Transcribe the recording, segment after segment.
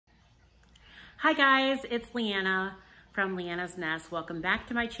Hi guys, it's Leanna from Leanna's Nest. Welcome back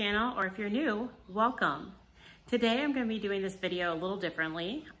to my channel, or if you're new, welcome. Today I'm going to be doing this video a little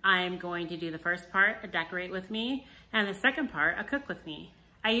differently. I'm going to do the first part, a decorate with me, and the second part, a cook with me.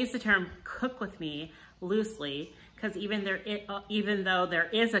 I use the term cook with me loosely because even though there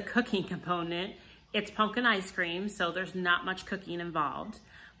is a cooking component, it's pumpkin ice cream, so there's not much cooking involved.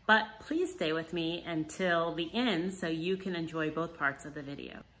 But please stay with me until the end so you can enjoy both parts of the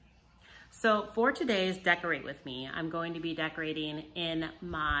video. So for today's decorate with me, I'm going to be decorating in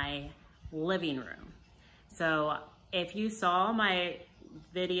my living room. So if you saw my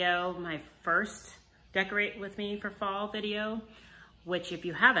video, my first decorate with me for fall video, which if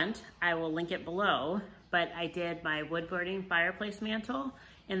you haven't, I will link it below, but I did my wood burning fireplace mantle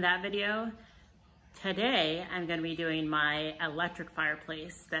in that video. Today, I'm going to be doing my electric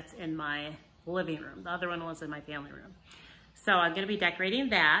fireplace that's in my living room. The other one was in my family room. So I'm going to be decorating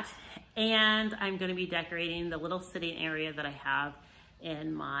that, and I'm going to be decorating the little sitting area that I have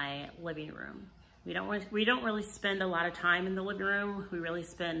in my living room. We don't really spend a lot of time in the living room. We really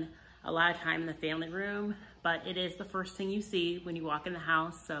spend a lot of time in the family room, but it is the first thing you see when you walk in the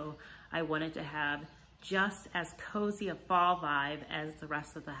house, so I wanted to have just as cozy a fall vibe as the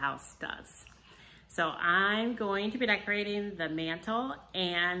rest of the house does. So I'm going to be decorating the mantle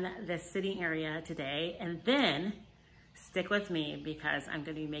and the sitting area today, and then stick with me because I'm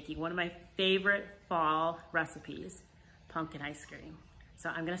going to be making one of my favorite fall recipes, pumpkin ice cream. So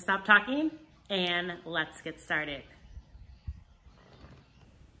I'm going to stop talking and let's get started.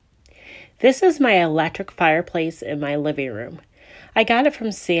 This is my electric fireplace in my living room. I got it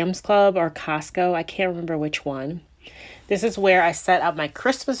from Sam's Club or Costco. I can't remember which one. This is where I set up my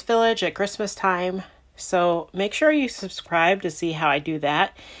Christmas village at Christmas time. So make sure you subscribe to see how I do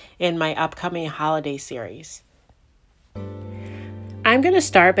that in my upcoming holiday series. I'm going to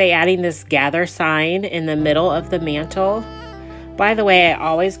start by adding this gather sign in the middle of the mantle. By the way, I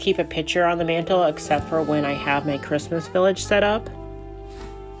always keep a picture on the mantle except for when I have my Christmas village set up.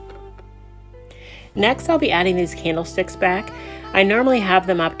 Next, I'll be adding these candlesticks back. I normally have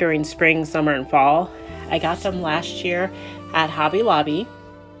them up during spring, summer, and fall. I got them last year at Hobby Lobby.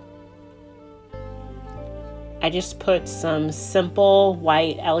 I just put some simple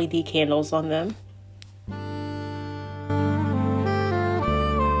white LED candles on them.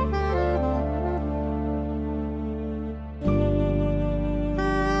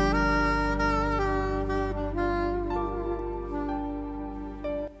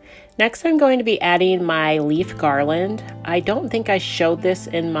 Next, I'm going to be adding my leaf garland. I don't think I showed this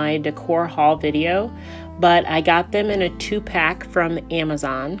in my decor haul video, but I got them in a 2-pack from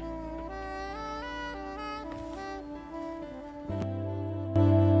Amazon.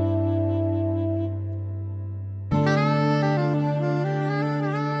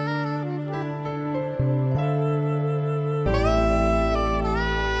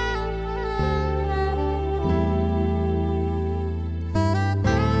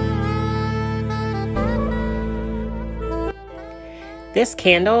 This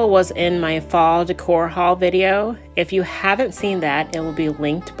candle was in my fall decor haul video. If you haven't seen that, it will be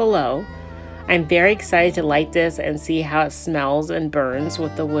linked below. I'm very excited to light this and see how it smells and burns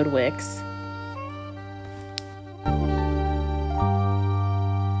with the wood wicks.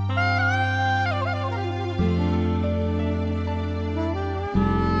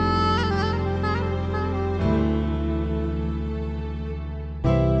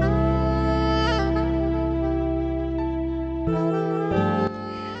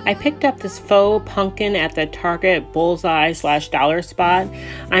 I picked up this faux pumpkin at the Target bullseye/dollar spot.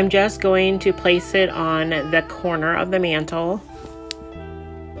 I'm just going to place it on the corner of the mantle.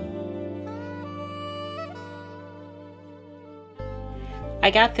 I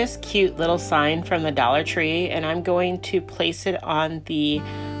got this cute little sign from the Dollar Tree, and I'm going to place it on the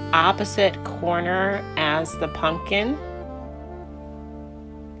opposite corner as the pumpkin.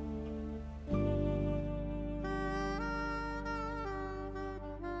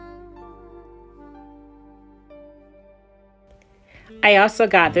 I also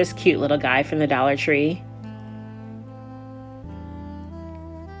got this cute little guy from the Dollar Tree.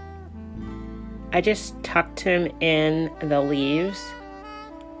 I just tucked him in the leaves.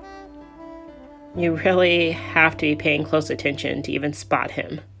 You really have to be paying close attention to even spot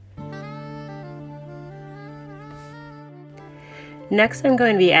him. Next, I'm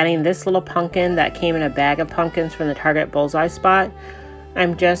going to be adding this little pumpkin that came in a bag of pumpkins from the Target bullseye spot.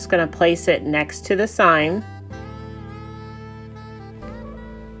 I'm just going to place it next to the sign.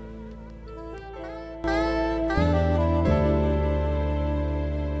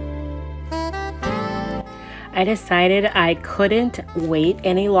 I decided I couldn't wait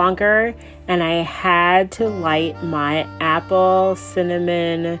any longer and I had to light my apple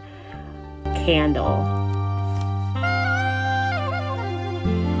cinnamon candle.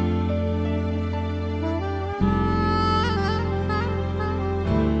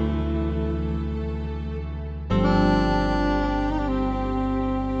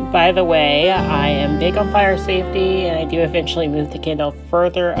 By the way, I am big on fire safety and I do eventually move the candle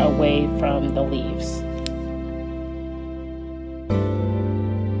further away from the leaves.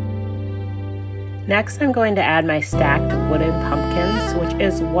 Next, I'm going to add my stacked wooden pumpkins, which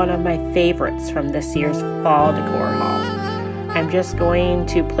is one of my favorites from this year's fall decor haul. I'm just going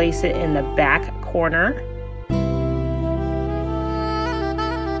to place it in the back corner.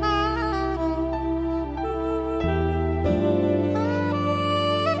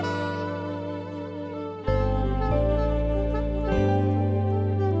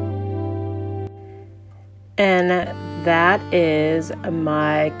 And that is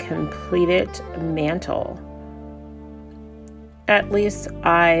my completed mantle. At least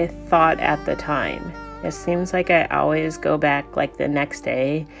I thought at the time. It seems like I always go back like the next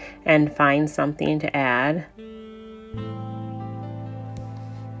day and find something to add.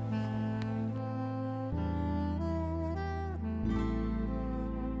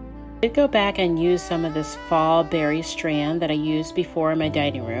 I did go back and use some of this fall berry strand that I used before in my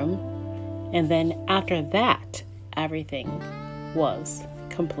dining room. And then after that, everything was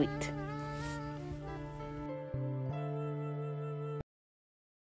complete.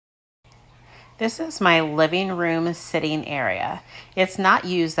 This is my living room sitting area. It's not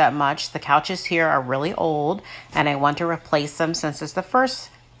used that much. The couches here are really old and I want to replace them since it's the first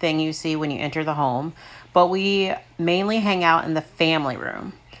thing you see when you enter the home. But we mainly hang out in the family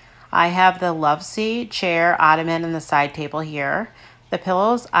room. I have the love seat, chair, ottoman, and the side table here. The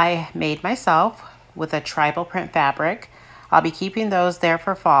pillows I made myself with a tribal print fabric. I'll be keeping those there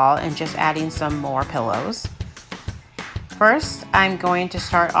for fall and just adding some more pillows. First, I'm going to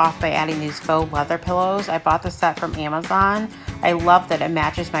start off by adding these faux leather pillows. I bought the set from Amazon. I love that it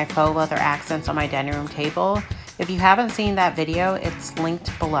matches my faux leather accents on my dining room table. If you haven't seen that video, it's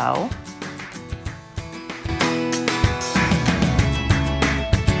linked below.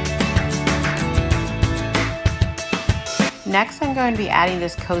 Next, I'm going to be adding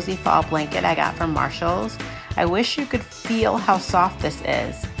this cozy fall blanket I got from Marshall's. I wish you could feel how soft this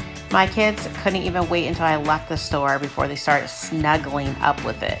is. My kids couldn't even wait until I left the store before they started snuggling up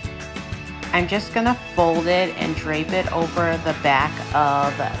with it. I'm just gonna fold it and drape it over the back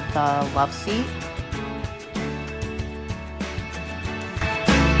of the love seat.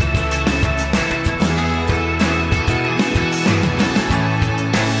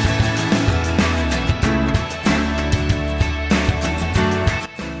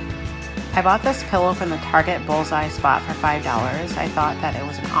 I bought this pillow from the Target Bullseye spot for $5. I thought that it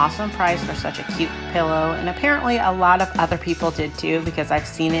was an awesome price for such a cute pillow, and apparently a lot of other people did too because I've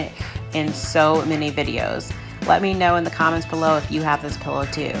seen it in so many videos. Let me know in the comments below if you have this pillow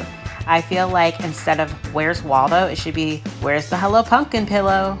too. I feel like instead of "Where's Waldo?" it should be "Where's the Hello Pumpkin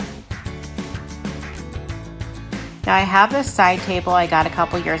pillow?" Now I have this side table I got a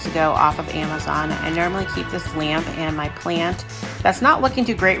couple years ago off of Amazon. I normally keep this lamp and my plant. That's not looking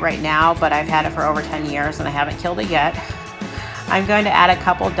too great right now, but I've had it for over 10 years and I haven't killed it yet. I'm going to add a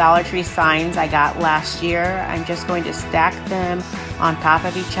couple Dollar Tree signs I got last year. I'm just going to stack them on top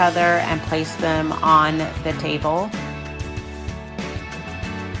of each other and place them on the table.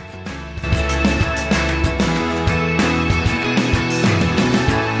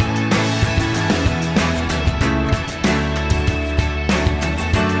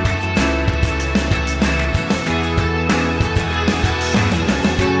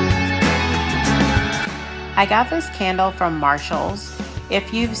 I got this candle from Marshall's.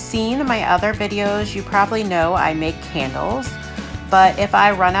 If you've seen my other videos, you probably know I make candles, but if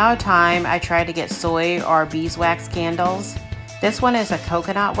I run out of time, I try to get soy or beeswax candles. This one is a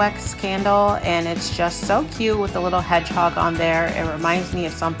coconut wax candle and it's just so cute with the little hedgehog on there. It reminds me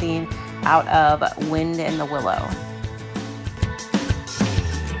of something out of Wind in the Willow.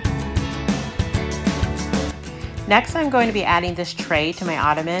 Next, I'm going to be adding this tray to my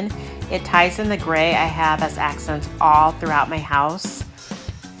ottoman. It ties in the gray I have as accents all throughout my house.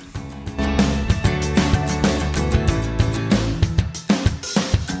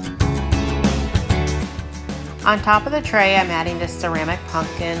 On top of the tray, I'm adding this ceramic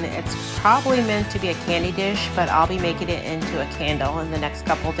pumpkin. It's probably meant to be a candy dish, but I'll be making it into a candle in the next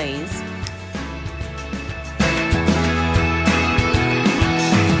couple days.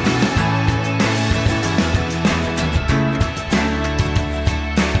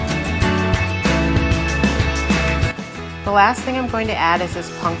 The last thing I'm going to add is this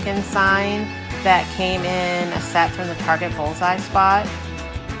pumpkin sign that came in a set from the Target Bullseye Spot.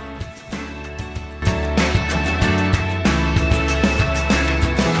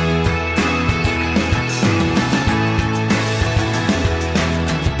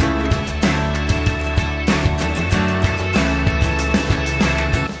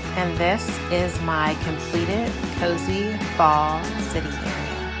 And this is my completed cozy fall city area.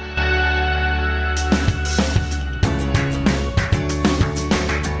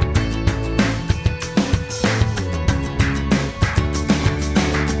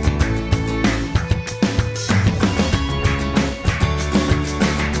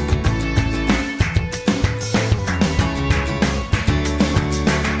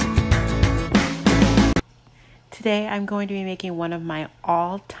 Today I'm going to be making one of my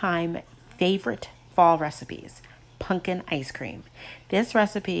all-time favorite fall recipes, pumpkin ice cream. This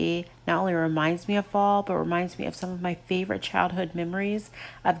recipe not only reminds me of fall, but reminds me of some of my favorite childhood memories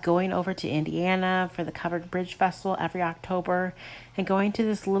of going over to Indiana for the Covered Bridge Festival every October and going to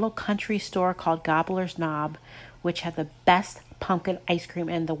this little country store called Gobbler's Knob, which had the best pumpkin ice cream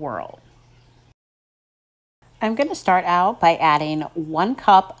in the world. I'm going to start out by adding 1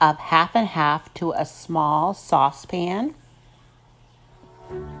 cup of half and half to a small saucepan.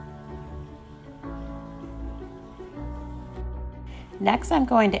 Next, I'm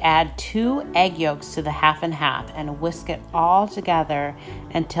going to add 2 egg yolks to the half and half and whisk it all together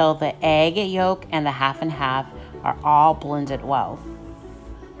until the egg yolk and the half and half are all blended well.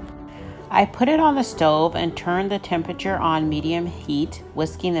 I put it on the stove and turn the temperature on medium heat,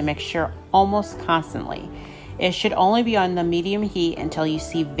 whisking the mixture almost constantly. It should only be on the medium heat until you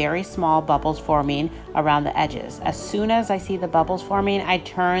see very small bubbles forming around the edges. As soon as I see the bubbles forming, I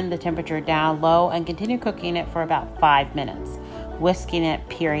turn the temperature down low and continue cooking it for about 5 minutes, whisking it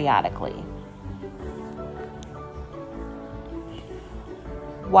periodically.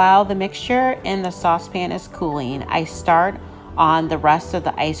 While the mixture in the saucepan is cooling, I start on the rest of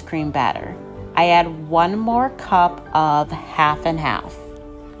the ice cream batter. I add 1 more cup of half and half.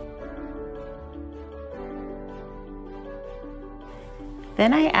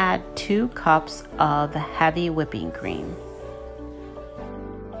 Then I add 2 cups of heavy whipping cream.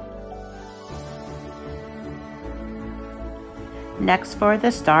 Next, for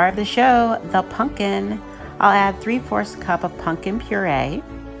the star of the show, the pumpkin, I'll add 3/4 cup of pumpkin puree.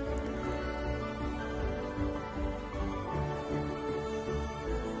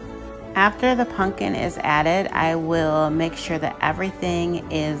 After the pumpkin is added, I will make sure that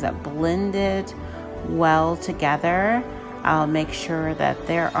everything is blended well together. I'll make sure that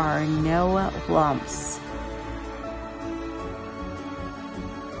there are no lumps.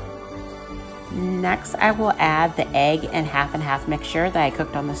 Next, I will add the egg and half mixture that I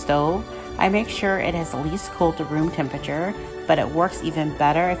cooked on the stove. I make sure it has at least cooled to room temperature, but it works even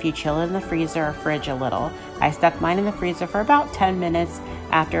better if you chill it in the freezer or fridge a little. I stuck mine in the freezer for about 10 minutes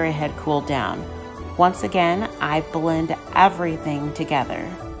after it had cooled down. Once again, I blend everything together.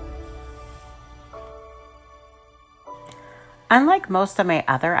 Unlike most of my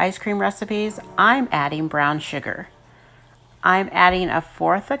other ice cream recipes, I'm adding brown sugar. I'm adding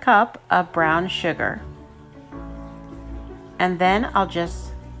 1/4 cup of brown sugar. And then I'll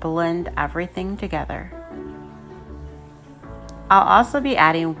just blend everything together. I'll also be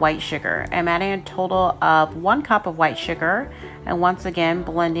adding white sugar. I'm adding a total of 1 cup of white sugar, and once again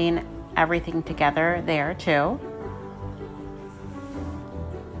blending everything together there too.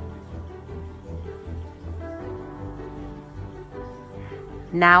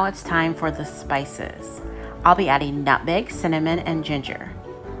 Now it's time for the spices. I'll be adding nutmeg, cinnamon, and ginger.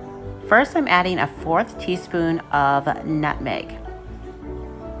 First, I'm adding 1/4 teaspoon of nutmeg.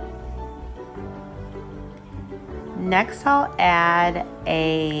 Next, I'll add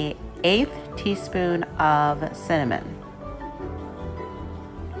an 1/8 teaspoon of cinnamon.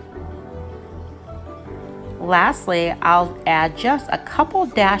 Lastly, I'll add just a couple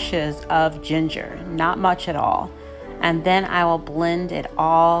dashes of ginger, not much at all. And then I will blend it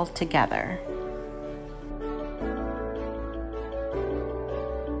all together.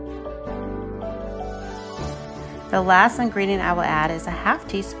 The last ingredient I will add is 1/2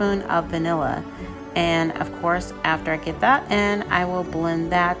 teaspoon of vanilla. And of course, after I get that in, I will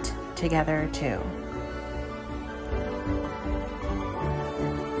blend that together too.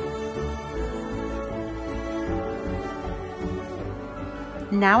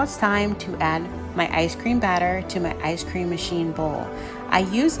 Now it's time to add my ice cream batter to my ice cream machine bowl. I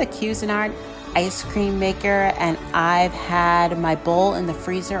use a Cuisinart ice cream maker, and I've had my bowl in the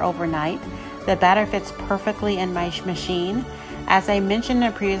freezer overnight. The batter fits perfectly in my machine. As I mentioned in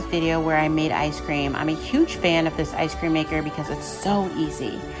a previous video where I made ice cream, I'm a huge fan of this ice cream maker because it's so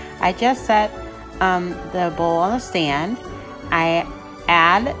easy. I just set the bowl on the stand, I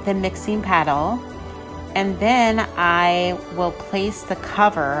add the mixing paddle, and then I will place the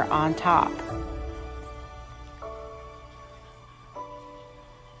cover on top.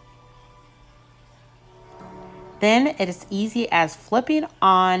 Then it is easy as flipping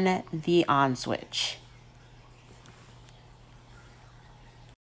on the on switch.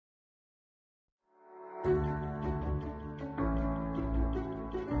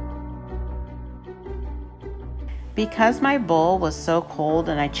 Because my bowl was so cold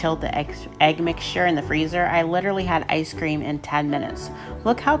and I chilled the egg mixture in the freezer, I literally had ice cream in 10 minutes.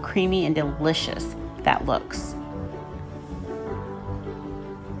 Look how creamy and delicious that looks.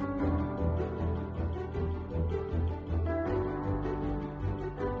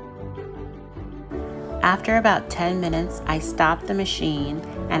 After about 10 minutes, I stopped the machine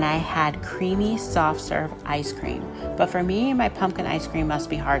and I had creamy soft serve ice cream. But for me, my pumpkin ice cream must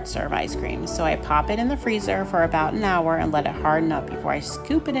be hard serve ice cream. So I pop it in the freezer for about an hour and let it harden up before I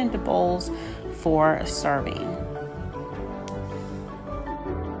scoop it into bowls for serving.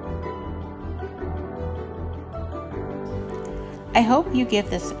 I hope you give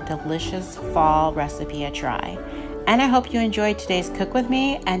this delicious fall recipe a try. And I hope you enjoyed today's Cook With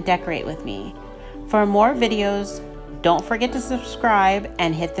Me and Decorate With Me. For more videos, don't forget to subscribe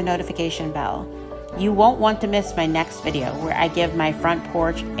and hit the notification bell. You won't want to miss my next video where I give my front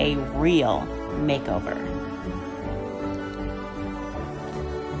porch a real makeover.